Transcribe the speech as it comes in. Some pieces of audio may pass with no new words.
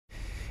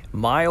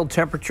Mild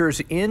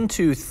temperatures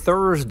into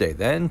Thursday.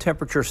 Then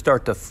temperatures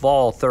start to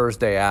fall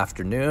Thursday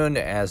afternoon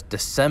as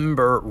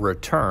December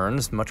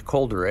returns, much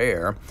colder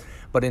air.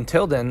 But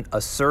until then, a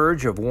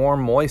surge of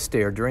warm, moist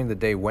air during the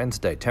day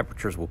Wednesday.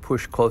 Temperatures will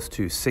push close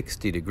to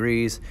 60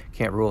 degrees.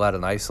 Can't rule out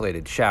an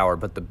isolated shower,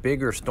 but the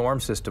bigger storm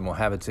system will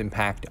have its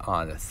impact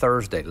on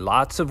Thursday.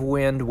 Lots of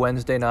wind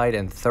Wednesday night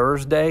and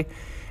Thursday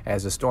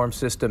as a storm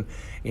system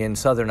in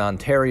southern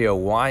Ontario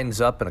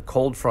winds up and a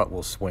cold front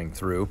will swing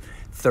through.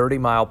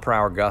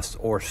 30-mile-per-hour gusts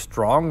or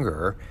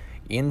stronger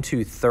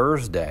into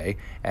Thursday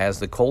as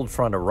the cold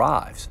front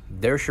arrives.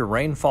 There's your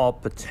rainfall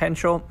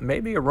potential,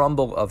 maybe a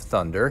rumble of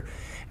thunder.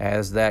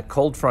 As that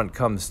cold front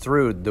comes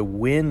through, the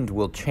wind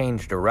will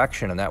change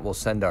direction, and that will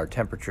send our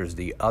temperatures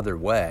the other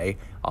way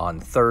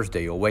on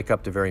Thursday. You'll wake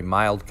up to very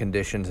mild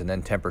conditions, and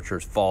then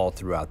temperatures fall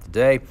throughout the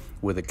day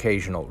with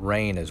occasional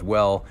rain as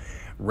well.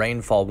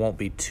 Rainfall won't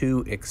be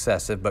too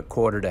excessive, but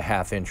quarter to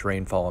half-inch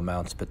rainfall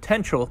amounts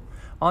potential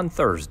on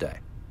Thursday.